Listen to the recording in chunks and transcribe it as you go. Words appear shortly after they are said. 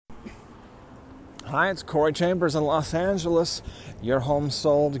Hi, it's Corey Chambers in Los Angeles. Your home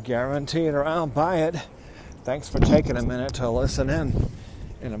sold, guaranteed, or I'll buy it. Thanks for taking a minute to listen in.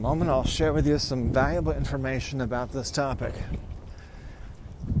 In a moment, I'll share with you some valuable information about this topic.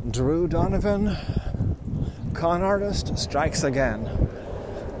 Drew Donovan, con artist, strikes again.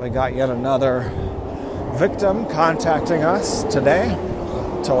 We got yet another victim contacting us today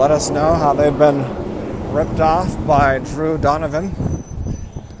to let us know how they've been ripped off by Drew Donovan,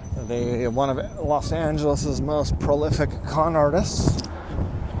 one of Los Angeles' most prolific con artists.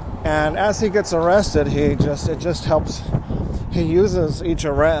 And as he gets arrested, it just helps. He uses each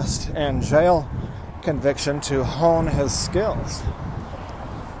arrest and jail conviction to hone his skills.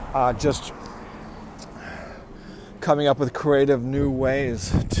 Just coming up with creative new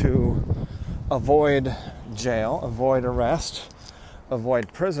ways to avoid jail, avoid arrest,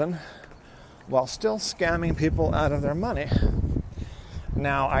 avoid prison, while still scamming people out of their money.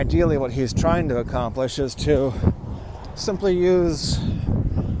 Now, ideally, what he's trying to accomplish is to simply use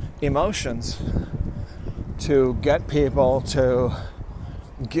emotions to get people to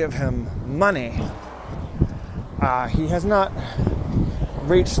give him money. He has not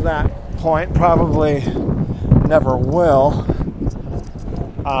reached that point, probably never will.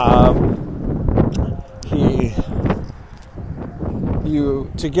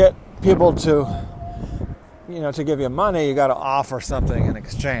 To get people to give you money, you got to offer something in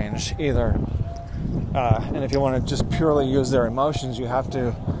exchange. Either, and if you want to just purely use their emotions, you have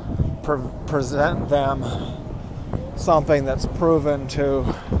to present them something that's proven to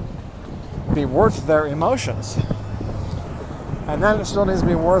be worth their emotions, and then it still needs to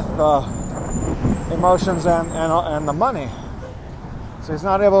be worth the emotions and the money. So he's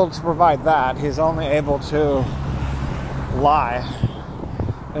not able to provide that. He's only able to lie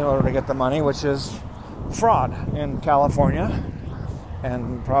in order to get the money, which is fraud in California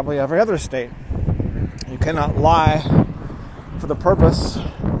and probably every other state. You cannot lie for the purpose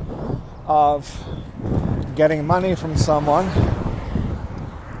of getting money from someone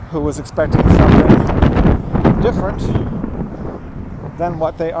who was expecting something different than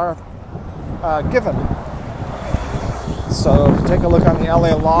what they are given. So if you take a look on the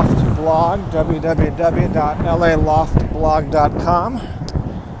LA Loft blog, www.laloftblog.com,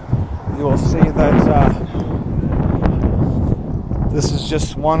 you will see that this is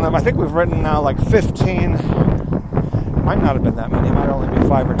just one of, I think we've written now like 15, might not have been that many, it might only be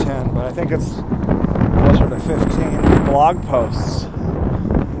 5 or 10, but I think it's closer to 15 blog posts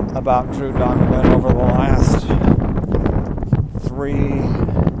about Drew Donovan over the last 3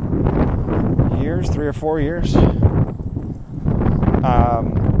 or 4 years.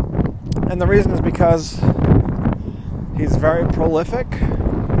 And the reason is because he's very prolific.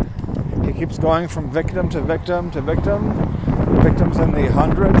 He keeps going from victim to victim to victim. Victims in the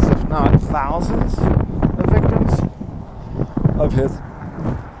hundreds, if not thousands, of victims of his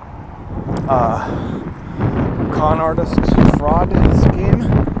con artist fraud scheme.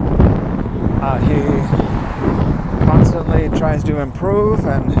 He constantly tries to improve,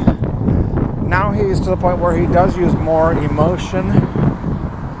 and now he's to the point where he does use more emotion.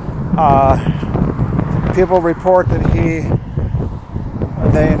 People report that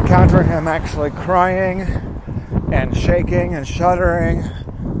they encounter him actually crying and shaking and shuddering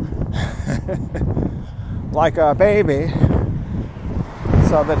like a baby,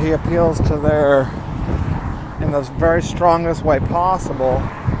 so that he appeals to in the very strongest way possible,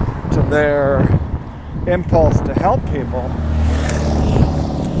 to their impulse to help people.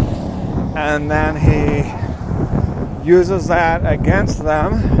 And then he uses that against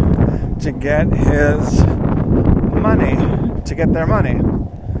them to get his money, to get their money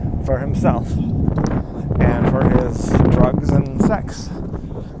for himself and for his drugs and sex.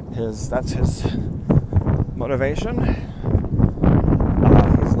 That's his motivation.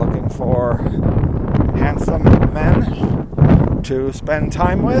 He's looking for handsome men to spend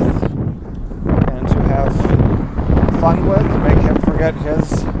time with and to have fun with, make him forget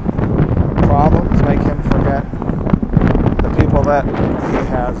his problems, make him forget the people that he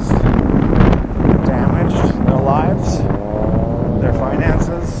has damaged their lives, their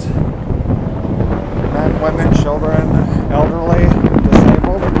finances, men, women, children, elderly,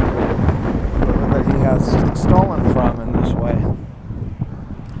 disabled, that he has stolen from in this way.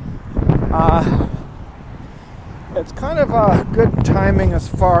 It's kind of a good timing as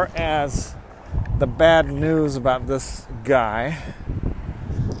far as the bad news about this guy,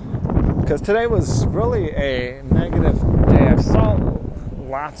 because today was really a negative day. I saw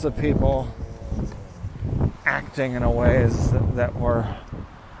lots of people acting in a ways that were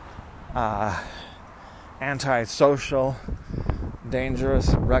antisocial,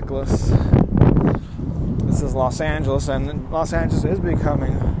 dangerous, reckless. this is Los Angeles, and Los Angeles is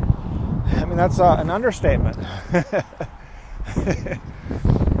becoming, I mean, that's an understatement.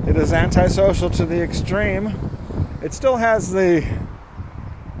 It is antisocial to the extreme. It still has the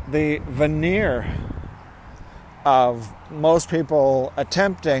veneer of most people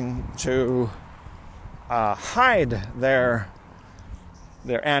attempting to hide their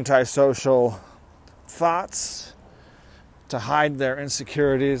antisocial thoughts, to hide their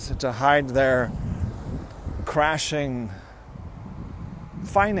insecurities, to hide their crashing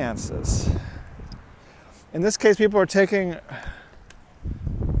finances. In this case, people are taking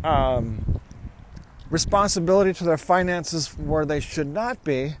responsibility to their finances where they should not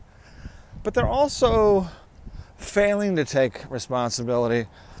be, but they're also failing to take responsibility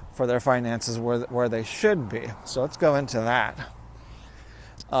for their finances where they should be. So let's go into that.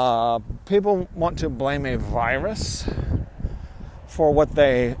 People want to blame a virus for what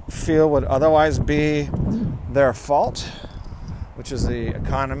they feel would otherwise be their fault, which is the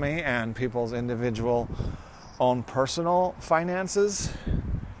economy and people's individual own personal finances.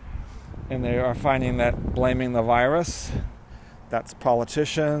 And they are finding that blaming the virus, that's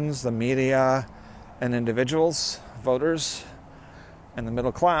politicians, the media, and individuals, voters, and the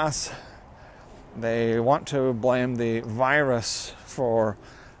middle class. They want to blame the virus for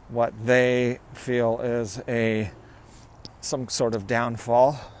what they feel is some sort of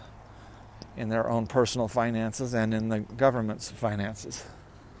downfall in their own personal finances and in the government's finances.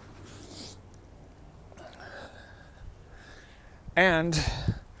 And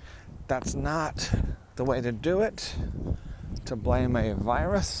that's not the way to do it, to blame a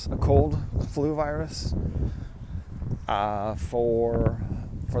virus, a cold flu virus, for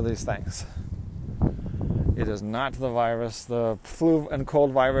these things. It is not the virus. The flu and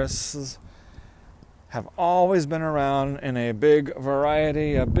cold viruses have always been around in a big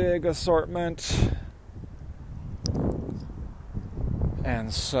variety, a big assortment.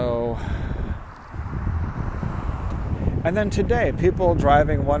 And so, and then today,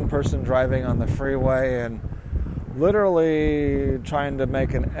 one person driving on the freeway and literally trying to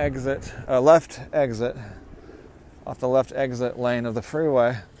make a left exit off the left exit lane of the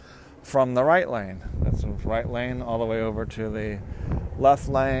freeway from the right lane. That's the right lane all the way over to the left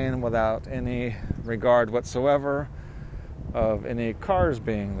lane without any regard whatsoever of any cars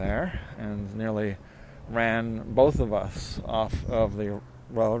being there, and nearly ran both of us off of the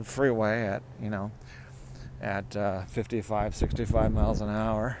road freeway at 55, 65 miles an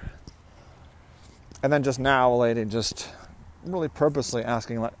hour. And then just now, a lady just really purposely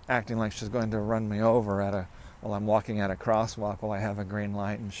acting like she's going to run me over while I'm walking at a crosswalk while I have a green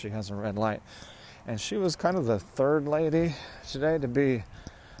light and she has a red light. And she was kind of the third lady today to be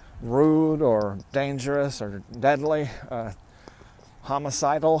rude or dangerous or deadly,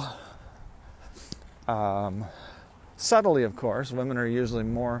 homicidal. Subtly, of course. Women are usually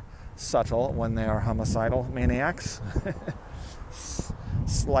more subtle when they are homicidal maniacs.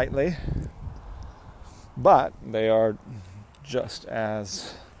 Slightly. But they are just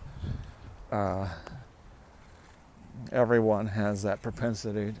as everyone has that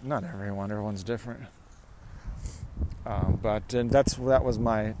propensity. Not everyone, everyone's different. But that was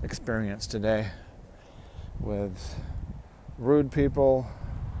my experience today with rude people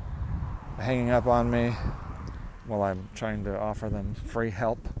hanging up on me while I'm trying to offer them free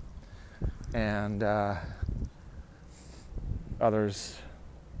help, and others,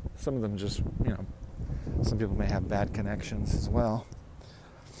 some of them just, some people may have bad connections as well.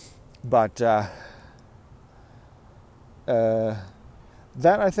 But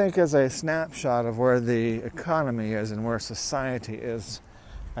that, I think, is a snapshot of where the economy is and where society is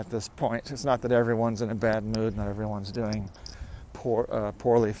at this point. It's not that everyone's in a bad mood, not everyone's doing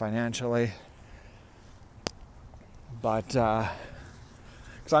poorly financially, but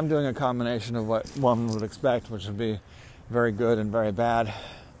because I'm doing a combination of what one would expect, which would be very good and very bad.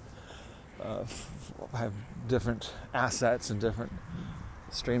 I have different assets and different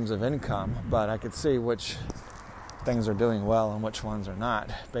streams of income, but I could see which things are doing well and which ones are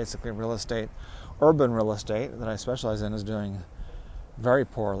not. Basically, real estate, urban real estate that I specialize in, is doing very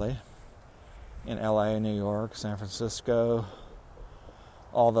poorly in LA, New York, San Francisco,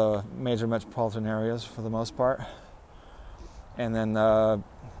 all the major metropolitan areas for the most part. And then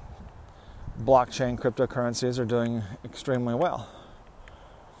blockchain cryptocurrencies are doing extremely well.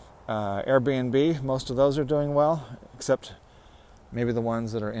 Airbnb, most of those are doing well, except maybe the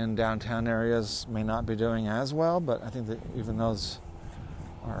ones that are in downtown areas may not be doing as well, but I think that even those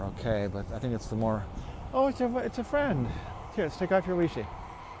are okay. But I think it's the more, it's a friend. Here, let's take off your leashy.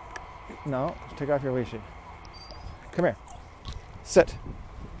 No, take off your leashy. Come here. Sit.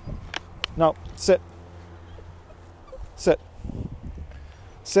 No, sit. Sit.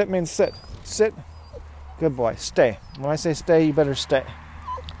 Sit means sit. Sit. Good boy. Stay. When I say stay, you better stay.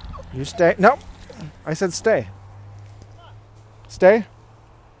 You stay. No. I said stay. Stay.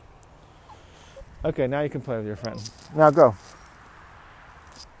 Okay, now you can play with your friend. Now go.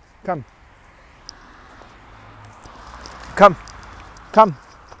 Come. Come. Come.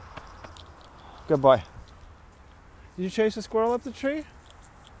 Good boy. Did you chase a squirrel up the tree?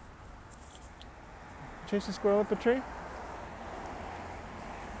 Chase a squirrel up a tree?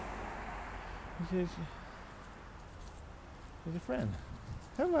 He's a friend.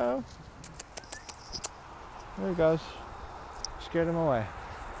 Hello. There he goes. Scared him away.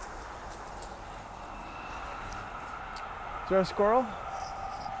 Is there a squirrel?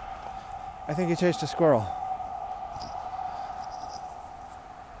 I think he chased a squirrel.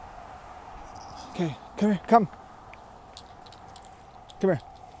 Okay, come here, come. Come here.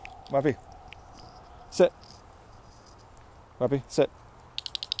 Wappy. Sit. Wappy, sit.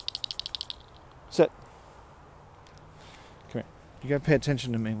 Sit. Come here. You gotta pay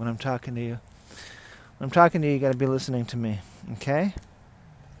attention to me when I'm talking to you. When I'm talking to you, you gotta be listening to me, okay?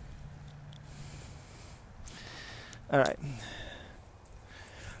 Alright.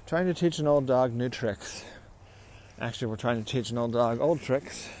 Trying to teach an old dog new tricks. Actually, we're trying to teach an old dog old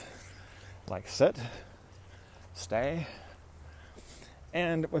tricks. Like sit, stay.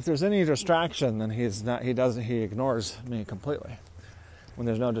 And if there's any distraction, then he ignores me completely. When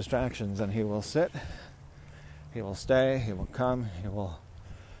there's no distractions, then he will sit, he will stay, he will come, he will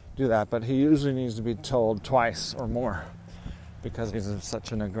do that. But he usually needs to be told twice or more because he's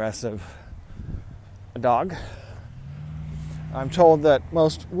such an aggressive dog. I'm told that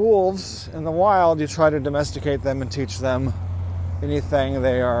most wolves in the wild, you try to domesticate them and teach them anything,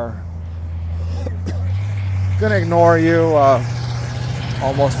 they are going to ignore you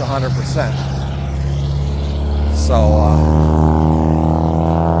almost 100%. So,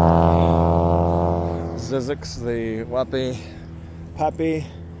 Zizix, the puppy,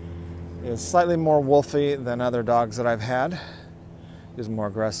 is slightly more wolfy than other dogs that I've had. He's more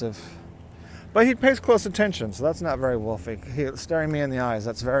aggressive. But he pays close attention, so that's not very wolfy. He's staring me in the eyes.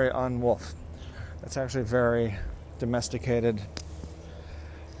 That's very unwolf. That's actually very domesticated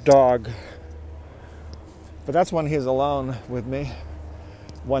dog. But that's when he's alone with me.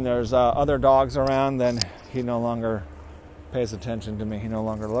 When there's other dogs around, then he no longer pays attention to me. He no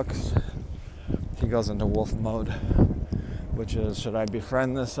longer looks. He goes into wolf mode, which is, should I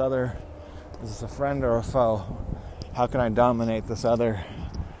befriend this other? Is this a friend or a foe? How can I dominate this other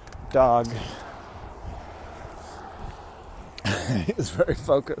dog? He's very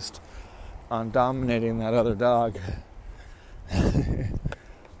focused on dominating that other dog.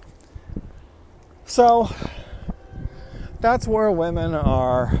 So that's where women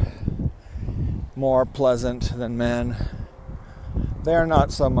are more pleasant than men. They're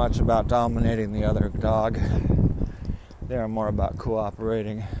not so much about dominating the other dog. They're more about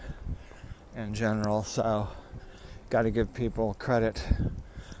cooperating in general. So got to give people credit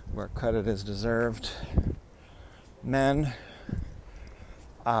where credit is deserved. Men,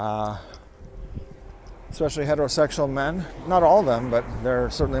 especially heterosexual men, not all of them, but they're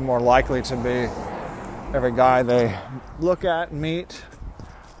certainly more likely to be. Every guy they look at, meet,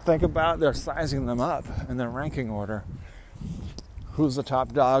 think about, they're sizing them up in their ranking order. Who's the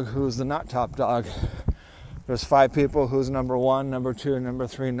top dog? Who's the not top dog? There's 5 people. Who's number 1, number 2, number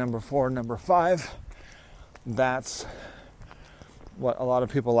 3, number 4, number 5? That's what a lot of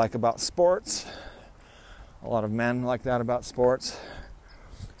people like about sports. A lot of men like that about sports.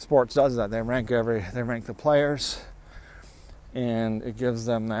 Sports does that. They rank the players, and it gives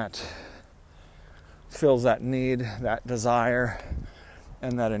them that, fills that need, that desire,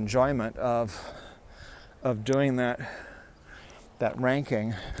 and that enjoyment of doing that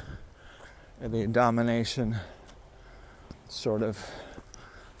ranking, the domination sort of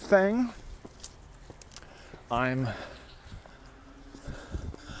thing. I'm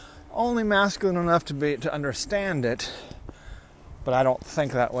only masculine enough to understand it, but I don't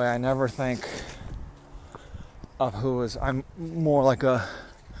think that way. I never think of who is. I'm more like the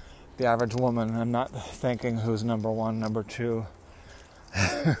average woman. I'm not thinking who's number 1, number 2,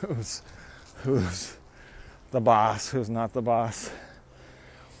 who's the boss, who's not the boss.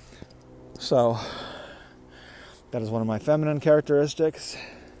 So that is one of my feminine characteristics.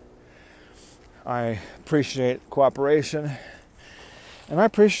 I appreciate cooperation, and I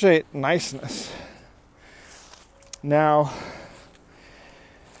appreciate niceness. Now,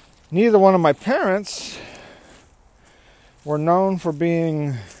 neither one of my parents were known for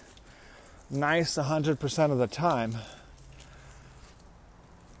being nice 100% of the time.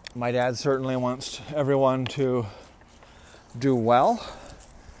 My dad certainly wants everyone to do well.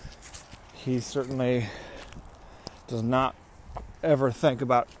 He certainly does not ever think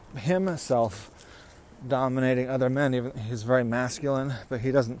about himself dominating other men. Even he's very masculine, but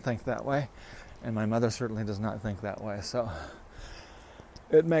he doesn't think that way. And my mother certainly does not think that way. So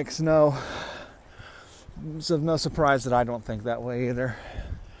it makes no surprise that I don't think that way either.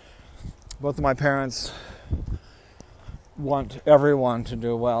 Both of my parents want everyone to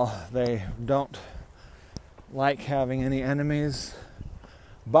do well. They don't like having any enemies,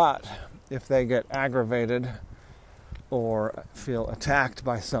 but if they get aggravated or feel attacked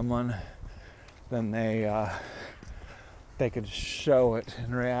by someone, then they could show it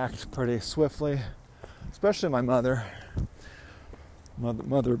and react pretty swiftly. Especially my mother.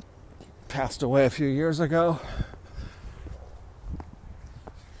 Mother passed away a few years ago.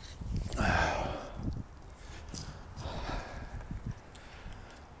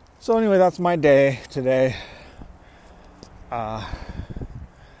 So anyway, that's my day today. But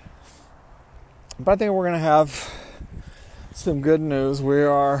I think we're going to have some good news. We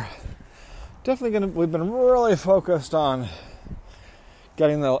are definitely we've been really focused on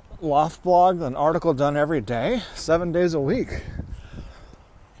getting the Loft blog, an article done every day, 7 days a week.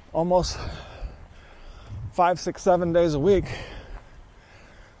 Almost 5, 6, 7 days a week.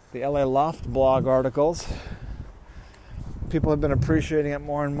 The LA Loft blog articles. People have been appreciating it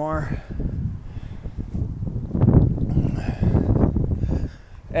more and more.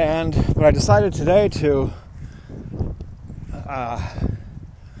 But I decided today to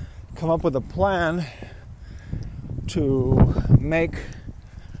come up with a plan to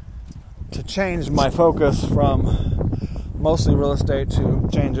change my focus from mostly real estate to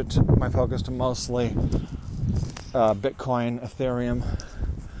change it to my focus to mostly Bitcoin, Ethereum,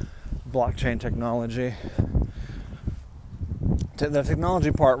 blockchain technology. The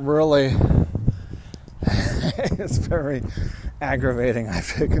technology part really is very aggravating.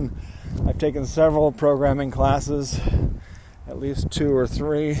 I've taken several programming classes, at least 2 or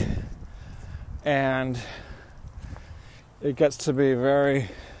 3, and it gets to be very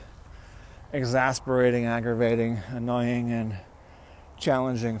exasperating, aggravating, annoying, and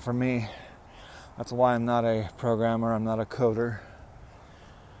challenging for me. That's why I'm not a programmer, I'm not a coder,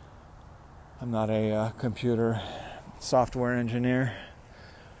 I'm not a computer software engineer.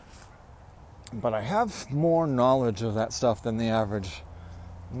 But I have more knowledge of that stuff than the average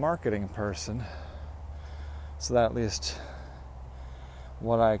marketing person. So that at least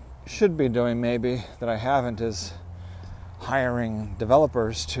what I should be doing maybe that I haven't is hiring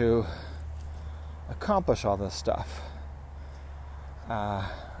developers to accomplish all this stuff.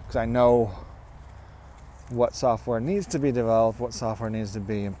 Because I know what software needs to be developed, what software needs to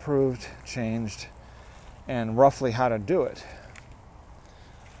be improved, changed, and roughly how to do it.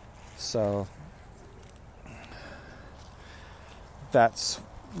 So that's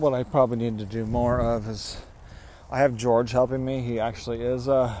what I probably need to do more of. Is I have George helping me. He actually is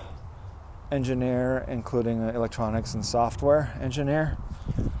a engineer, including an electronics and software engineer.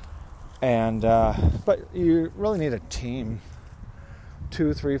 And but you really need a team,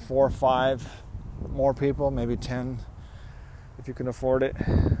 2, 3, 4, 5 more people, maybe 10 if you can afford it,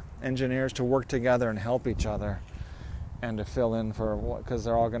 engineers to work together and help each other and to fill in for what, because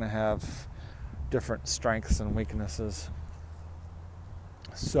they're all going to have different strengths and weaknesses.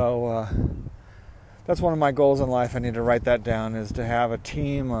 So that's one of my goals in life. I need to write that down, is to have a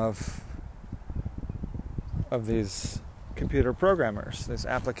team of these computer programmers, these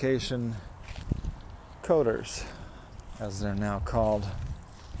application coders, as they're now called.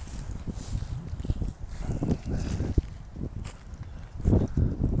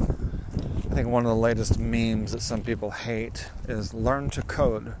 I think one of the latest memes that some people hate is learn to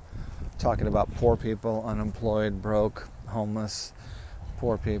code, talking about poor people, unemployed, broke, homeless,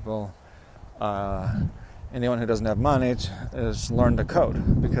 poor people. Anyone who doesn't have money is learn to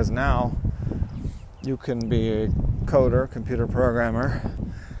code, because now you can be a coder, computer programmer,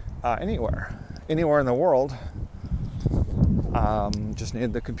 anywhere in the world. Just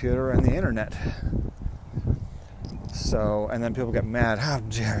need the computer and the internet. So, and then people get mad. How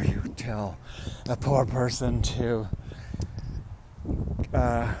dare you tell a poor person to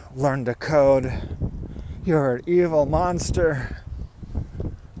learn to code? You're an evil monster.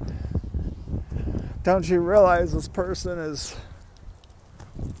 Don't you realize this person is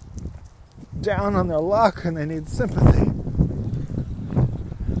down on their luck and they need sympathy?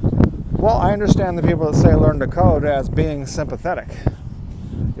 Well, I understand the people that say learn to code as being sympathetic.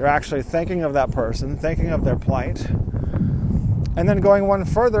 You're actually thinking of that person, thinking of their plight, and then going one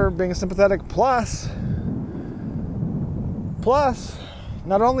further, being sympathetic plus,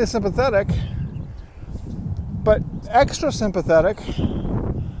 not only sympathetic, but extra sympathetic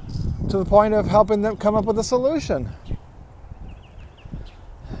to the point of helping them come up with a solution.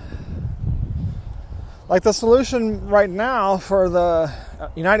 Like the solution right now for the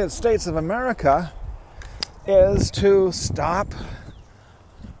United States of America is to stop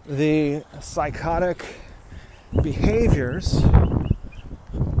the psychotic behaviors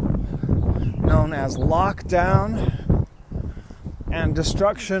known as lockdown and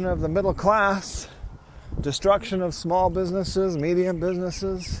destruction of the middle class, destruction of small businesses, medium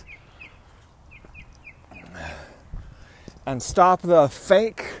businesses, and stop the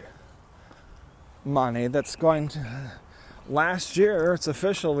fake money that's going to... Last year, it's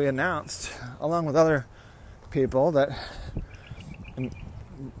officially announced, along with other people, that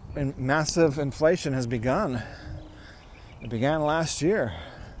massive inflation has begun. It began last year.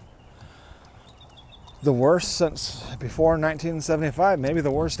 The worst since before 1975, maybe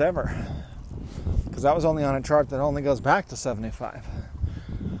the worst ever. Because that was only on a chart that only goes back to 75.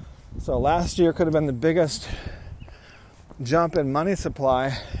 So last year could have been the biggest jump in money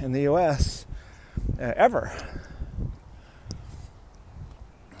supply in the U.S. Ever.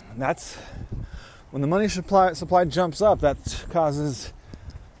 And that's when the money supply jumps up, that causes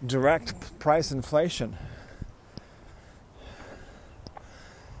direct price inflation,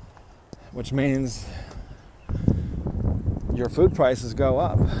 which means your food prices go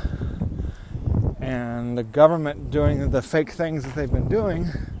up. And the government doing the fake things that they've been doing,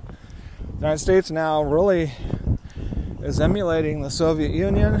 the United States now really is emulating the Soviet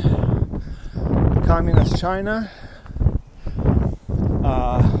Union, Communist China,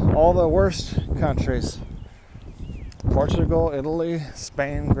 all the worst countries. Portugal, Italy,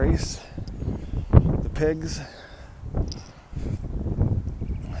 Spain, Greece, the pigs.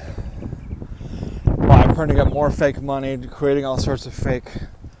 By printing up more fake money, creating all sorts of fake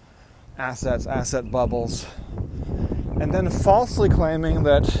assets, asset bubbles, and then falsely claiming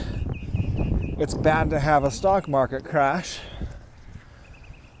that it's bad to have a stock market crash.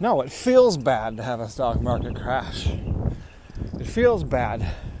 No, it feels bad to have a stock market crash. It feels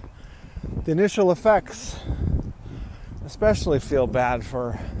bad. The initial effects especially feel bad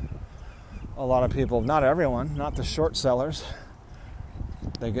for a lot of people. Not everyone, not the short sellers.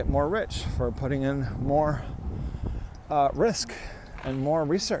 They get more rich for putting in more risk and more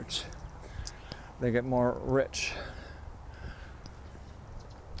research. They get more rich.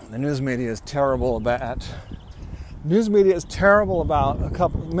 The news media is terrible about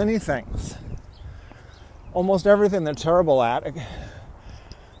many things. Almost everything they're terrible at.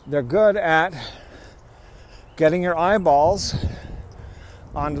 They're good at getting your eyeballs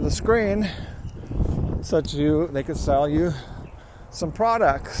onto the screen so that they could sell you some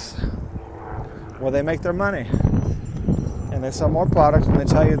products where they make their money. And they sell more products when they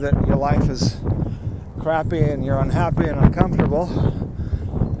tell you that your life is crappy and you're unhappy and uncomfortable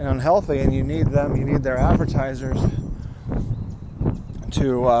and unhealthy, and you need their advertisers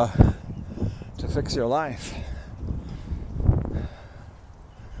to fix your life.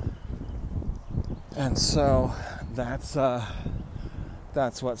 And so that's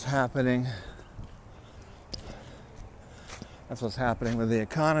what's happening. That's what's happening with the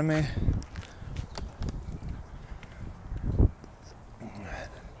economy.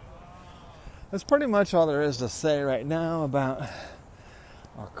 That's pretty much all there is to say right now about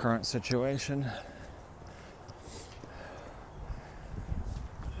our current situation.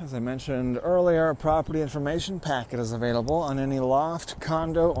 As I mentioned earlier, a property information packet is available on any loft,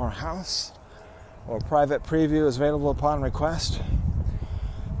 condo, or house, or private preview is available upon request.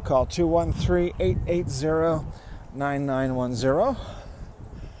 Call 213-880-9910.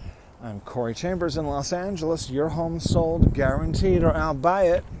 I'm Corey Chambers in Los Angeles. Your home sold guaranteed, or I'll buy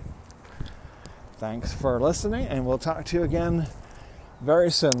it. Thanks for listening, and we'll talk to you again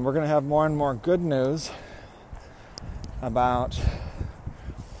very soon. We're going to have more and more good news about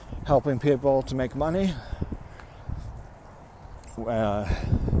helping people to make money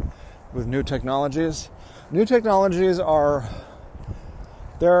with new technologies. New technologies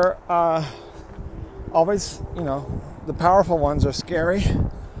they're always, the powerful ones are scary,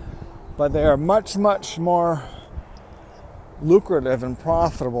 but they are much, much more lucrative and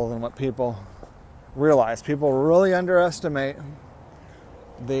profitable than what people realize. People really underestimate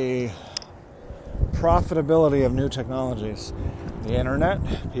the profitability of new technologies. The internet,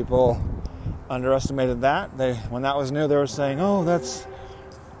 people underestimated that. When that was new, they were saying, "Oh, that's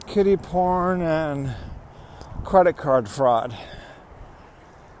kiddie porn and credit card fraud."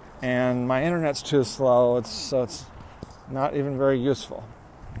 And my internet's too slow, so it's not even very useful.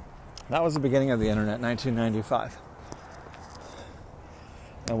 That was the beginning of the internet, 1995.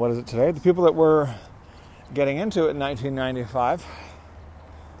 And what is it today? The people that were getting into it in 1995.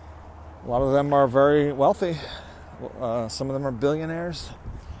 A lot of them are very wealthy. Some of them are billionaires,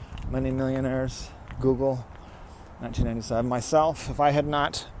 many millionaires. Google, 1997. Myself, if I had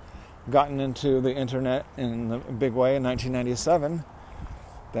not gotten into the internet in a big way in 1997,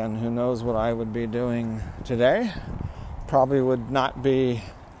 then who knows what I would be doing today. Probably would not be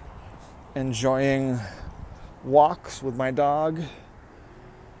enjoying walks with my dog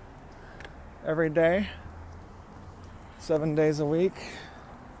every day, 7 days a week.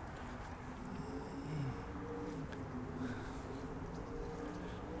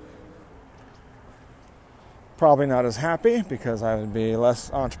 Probably not as happy because I would be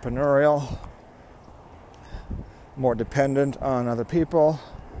less entrepreneurial, more dependent on other people,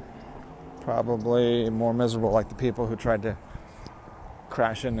 probably more miserable like the people who tried to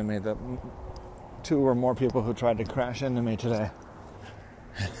crash into me, the 2 or more people who tried to crash into me today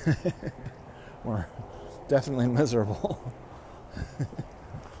were definitely miserable.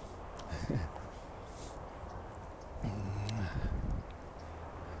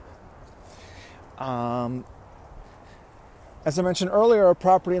 As I mentioned earlier, a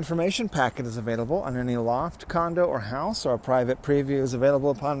property information packet is available on any loft, condo, or house, or a private preview is available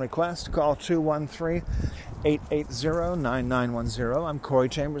upon request. Call 213-880-9910. I'm Corey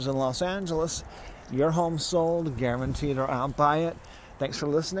Chambers in Los Angeles. Your home sold, guaranteed, or I'll buy it. Thanks for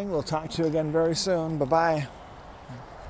listening. We'll talk to you again very soon. Bye-bye.